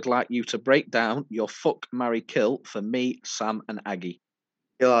details, I would like you to break down your fuck, marry, kill for me, Sam, and Aggie.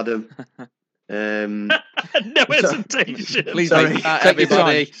 Kill Adam. No hesitation. Please,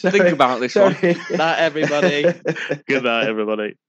 everybody, think about this one. Night, everybody. Good night, everybody.